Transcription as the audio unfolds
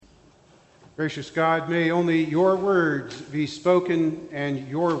Gracious God, may only your words be spoken and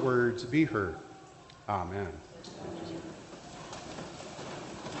your words be heard. Amen.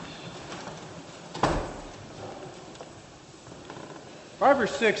 5 or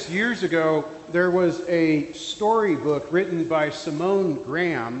 6 years ago, there was a storybook written by Simone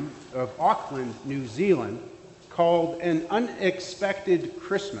Graham of Auckland, New Zealand, called An Unexpected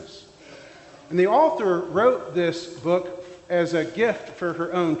Christmas. And the author wrote this book as a gift for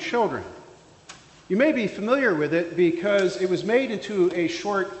her own children. You may be familiar with it because it was made into a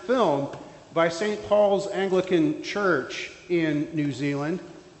short film by St. Paul's Anglican Church in New Zealand,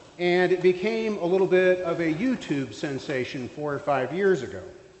 and it became a little bit of a YouTube sensation 4 or 5 years ago.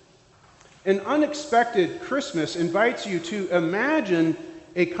 An Unexpected Christmas invites you to imagine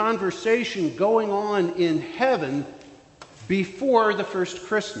a conversation going on in heaven before the first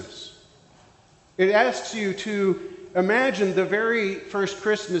Christmas. It asks you to imagine the very first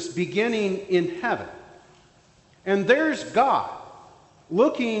Christmas beginning in heaven. And there's God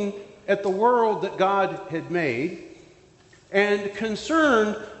looking at the world that God had made and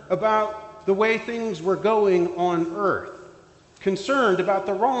concerned about the way things were going on earth, concerned about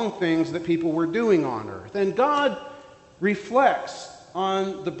the wrong things that people were doing on earth. And God reflects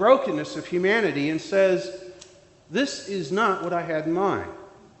on the brokenness of humanity and says, this is not what I had in mind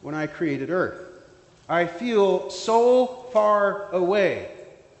when I created earth. I feel so far away.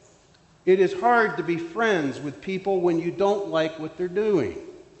 It is hard to be friends with people when you don't like what they're doing.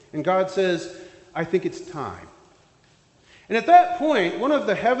 And God says, I think it's time. And at that point, one of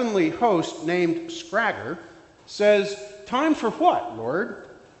the heavenly hosts named Scragger says, time for what, Lord?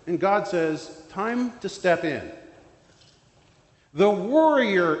 And God says, time to step in. The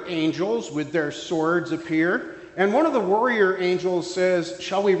warrior angels with their swords appear, and one of the warrior angels says,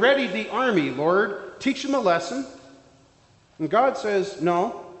 shall we ready the army, Lord? Teach them a lesson. And God says,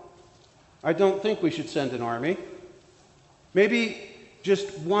 no, I don't think we should send an army. Maybe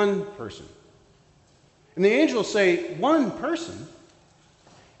just one person. And the angels say, one person?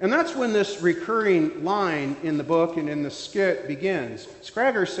 And that's when this recurring line in the book and in the skit begins.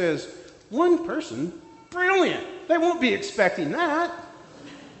 Scragger says, one person? Brilliant! They won't be expecting that.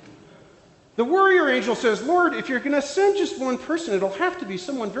 The warrior angel says, Lord, if you're going to send just one person, it'll have to be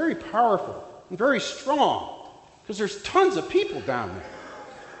someone very powerful and very strong, because there's tons of people down there.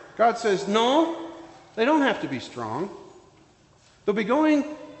 God says, no, they don't have to be strong. They'll be going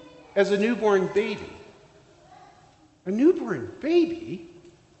as a newborn baby. A newborn baby?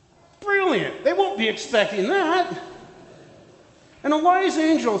 Brilliant! They won't be expecting that. And a wise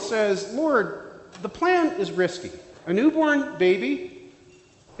angel says, Lord, the plan is risky. A newborn baby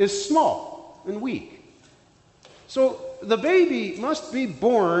is small and weak. So the baby must be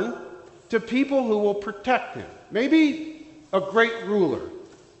born to people who will protect him. Maybe a great ruler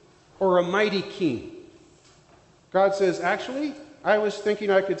or a mighty king. God says, actually, I was thinking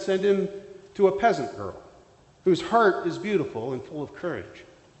I could send him to a peasant girl whose heart is beautiful and full of courage.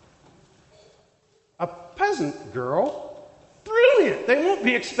 A peasant girl? Brilliant! They won't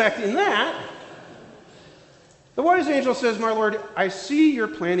be expecting that. The wise angel says, my Lord, I see you're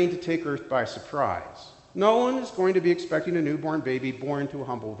planning to take earth by surprise. No one is going to be expecting a newborn baby born to a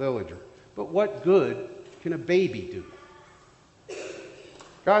humble villager. But what good can a baby do?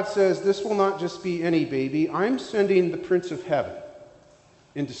 God says, this will not just be any baby. I'm sending the Prince of Heaven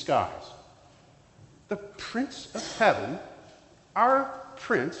in disguise. The Prince of Heaven, our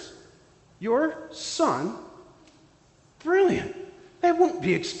Prince, your Son? Brilliant. They won't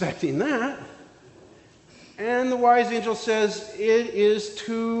be expecting that. And the wise angel says, it is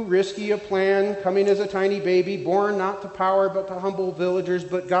too risky a plan, coming as a tiny baby, born not to power but to humble villagers.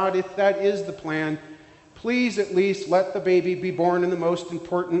 But God, if that is the plan, please at least let the baby be born in the most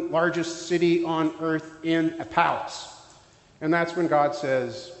important, largest city on earth in a palace. And that's when God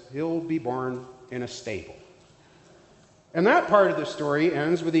says, he'll be born in a stable. And that part of the story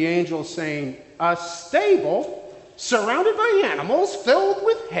ends with the angel saying, a stable surrounded by animals, filled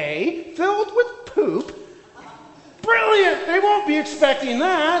with hay, filled with poop. Brilliant! They won't be expecting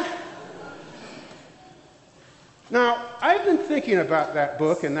that. Now, I've been thinking about that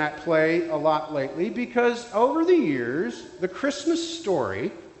book and that play a lot lately because over the years, the Christmas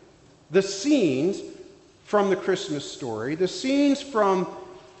story, the scenes from the Christmas story, the scenes from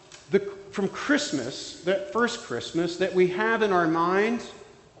Christmas, that first Christmas that we have in our minds,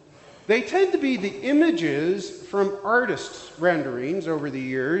 they tend to be the images from artists' renderings over the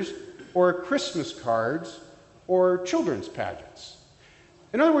years, or Christmas cards, or children's pageants.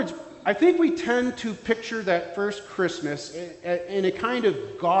 In other words, I think we tend to picture that first Christmas in a kind of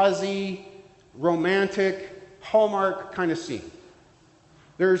gauzy, romantic, Hallmark kind of scene.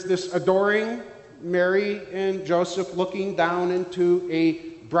 There's this adoring Mary and Joseph looking down into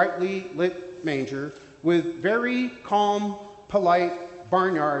a brightly lit manger with very calm, polite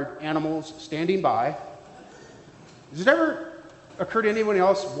barnyard animals standing by. Does it ever occur to anyone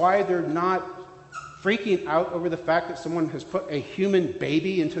else why they're not freaking out over the fact that someone has put a human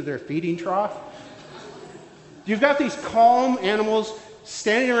baby into their feeding trough? You've got these calm animals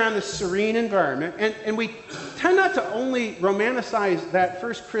standing around this serene environment, and we tend not to only romanticize that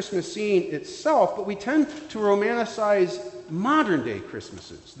first Christmas scene itself, but we tend to romanticize modern-day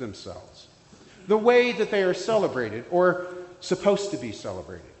Christmases themselves, the way that they are celebrated or supposed to be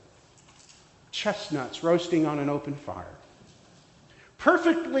celebrated. Chestnuts roasting on an open fire.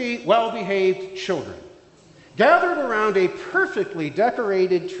 Perfectly well-behaved children gathered around a perfectly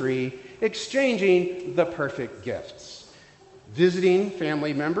decorated tree, exchanging the perfect gifts. Visiting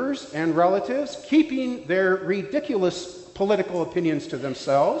family members and relatives, keeping their ridiculous political opinions to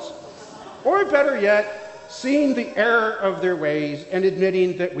themselves, or better yet, seeing the error of their ways and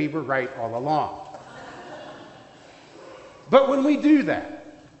admitting that we were right all along. But when we do that,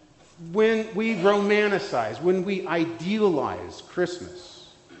 when we romanticize, when we idealize Christmas,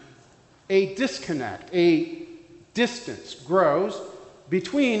 a disconnect, a distance grows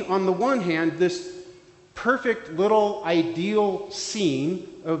between, on the one hand, this perfect little ideal scene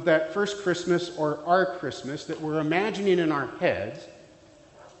of that first Christmas or our Christmas that we're imagining in our heads,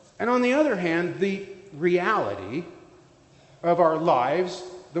 and on the other hand, the reality of our lives,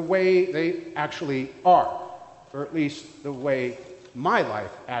 the way they actually are, or at least the way my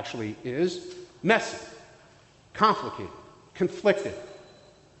life actually is: messy, complicated, conflicted,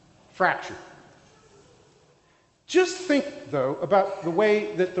 fractured. Just think, though, about the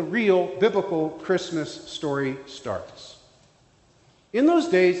way that the real biblical Christmas story starts. In those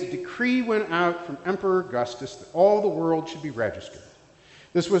days, a decree went out from Emperor Augustus that all the world should be registered.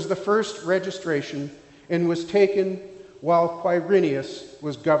 This was the first registration and was taken while Quirinius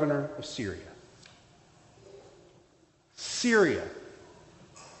was governor of Syria. Syria.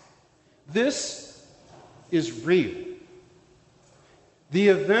 This is real. The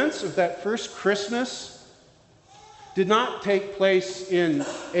events of that first Christmas did not take place in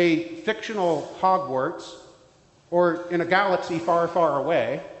a fictional Hogwarts or in a galaxy far, far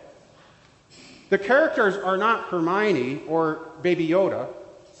away. The characters are not Hermione or Baby Yoda,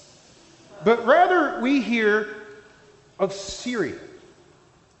 but rather we hear of Syria.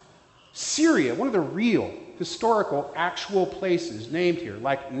 Syria, one of the real, historical, actual places named here,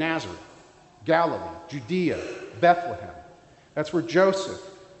 like Nazareth, Galilee, Judea, Bethlehem. That's where Joseph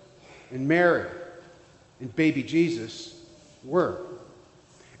and Mary and baby Jesus were.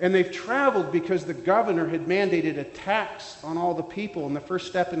 And they've traveled because the governor had mandated a tax on all the people, and the first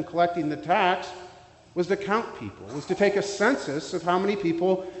step in collecting the tax was to count people, was to take a census of how many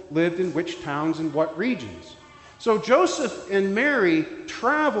people lived in which towns and what regions. So Joseph and Mary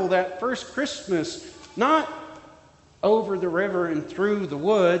travel that first Christmas not over the river and through the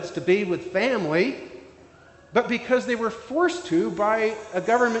woods to be with family, but because they were forced to by a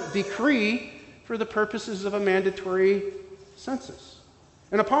government decree for the purposes of a mandatory census.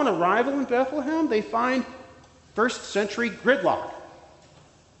 And upon arrival in Bethlehem, they find first century gridlock.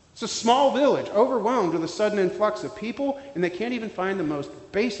 It's a small village overwhelmed with a sudden influx of people, and they can't even find the most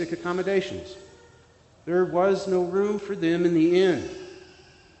basic accommodations. There was no room for them in the inn.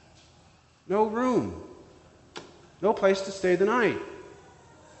 No room. No place to stay the night.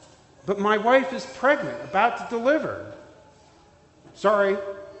 But my wife is pregnant, about to deliver. Sorry,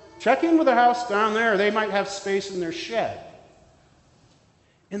 check in with the house down there. They might have space in their shed.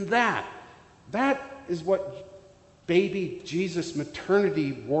 And that is what baby Jesus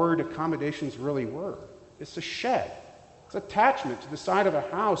maternity ward accommodations really were. It's a shed. It's attachment to the side of a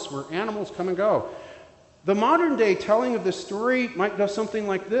house where animals come and go. The modern day telling of this story might go something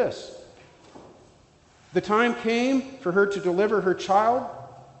like this. The time came for her to deliver her child,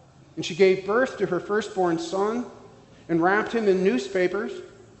 and she gave birth to her firstborn son and wrapped him in newspapers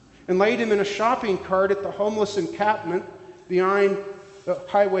and laid him in a shopping cart at the homeless encampment behind the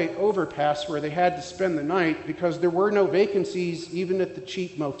highway overpass where they had to spend the night because there were no vacancies even at the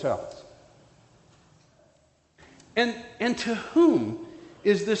cheap motels. And to whom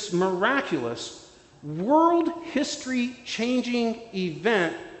is this miraculous, world history-changing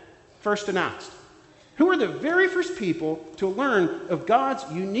event first announced? Who are the very first people to learn of God's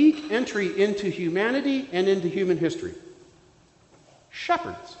unique entry into humanity and into human history?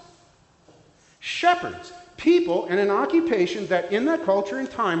 Shepherds. Shepherds. People in an occupation that in that culture and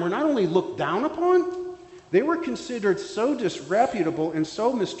time were not only looked down upon, they were considered so disreputable and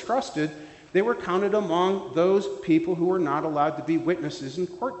so mistrusted They were counted among those people who were not allowed to be witnesses in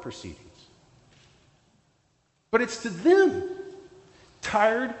court proceedings. But it's to them,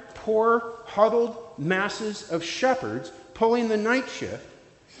 tired, poor, huddled masses of shepherds pulling the night shift,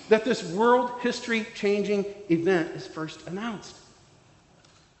 that this world history-changing event is first announced.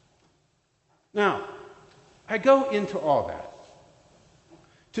 Now, I go into all that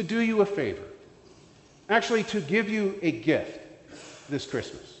to do you a favor, actually to give you a gift this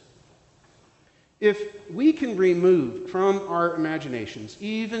Christmas. If we can remove from our imaginations,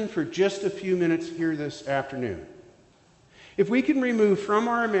 even for just a few minutes here this afternoon, if we can remove from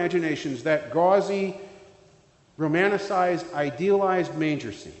our imaginations that gauzy, romanticized, idealized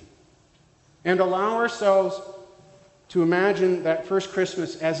manger scene, and allow ourselves to imagine that first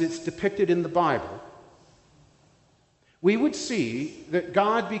Christmas as it's depicted in the Bible, we would see that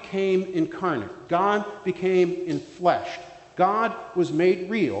God became incarnate. God became enfleshed. God was made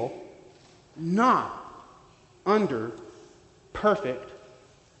real, not under perfect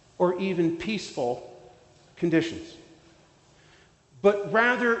or even peaceful conditions. But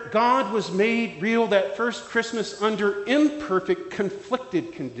rather, God was made real that first Christmas under imperfect,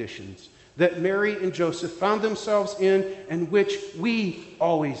 conflicted conditions that Mary and Joseph found themselves in and which we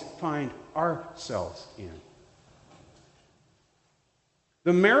always find ourselves in.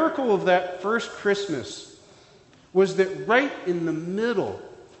 The miracle of that first Christmas was that right in the middle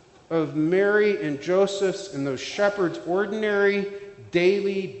of Mary and Joseph's and those shepherds' ordinary,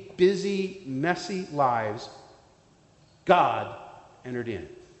 daily, busy, messy lives, God entered in.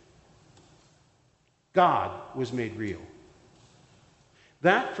 God was made real.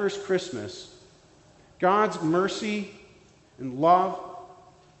 That first Christmas, God's mercy and love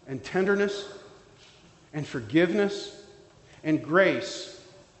and tenderness and forgiveness and grace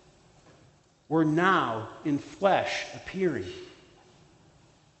were now in flesh appearing.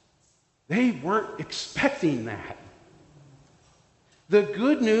 They weren't expecting that. The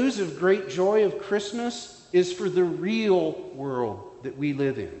good news of great joy of Christmas is for the real world that we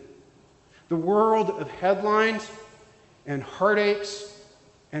live in. The world of headlines and heartaches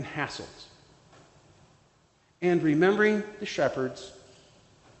and hassles. And remembering the shepherds,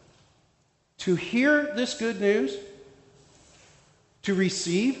 to hear this good news, to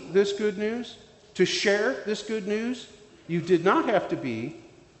receive this good news, to share this good news, you did not have to be,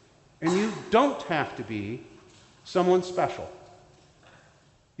 and you don't have to be, someone special.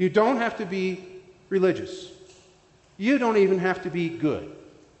 You don't have to be religious. You don't even have to be good.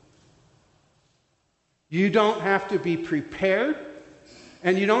 You don't have to be prepared,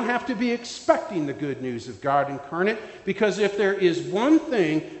 and you don't have to be expecting the good news of God incarnate, because if there is one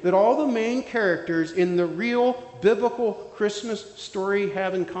thing that all the main characters in the real biblical Christmas story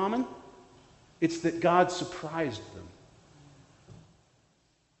have in common, it's that God surprised them.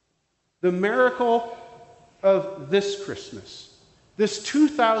 The miracle of this Christmas, this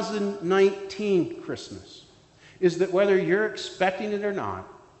 2019 Christmas, is that whether you're expecting it or not,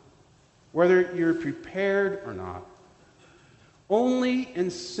 whether you're prepared or not, only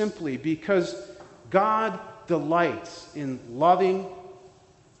and simply because God delights in loving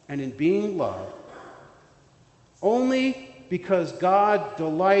and in being loved, only because God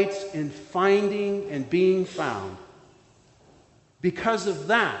delights in finding and being found, because of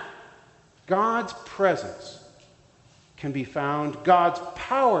that, God's presence can be found, God's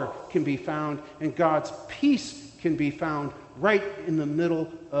power can be found, and God's peace can be found right in the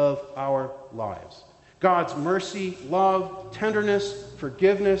middle of our lives. God's mercy, love, tenderness,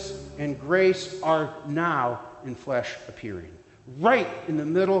 forgiveness, and grace are now in flesh appearing, right in the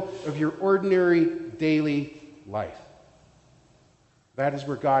middle of your ordinary daily life. That is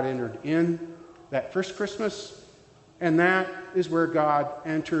where God entered in that first Christmas, and that is where God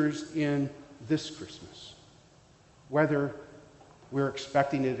enters in this Christmas, whether we're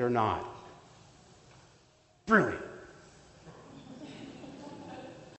expecting it or not. Brilliant.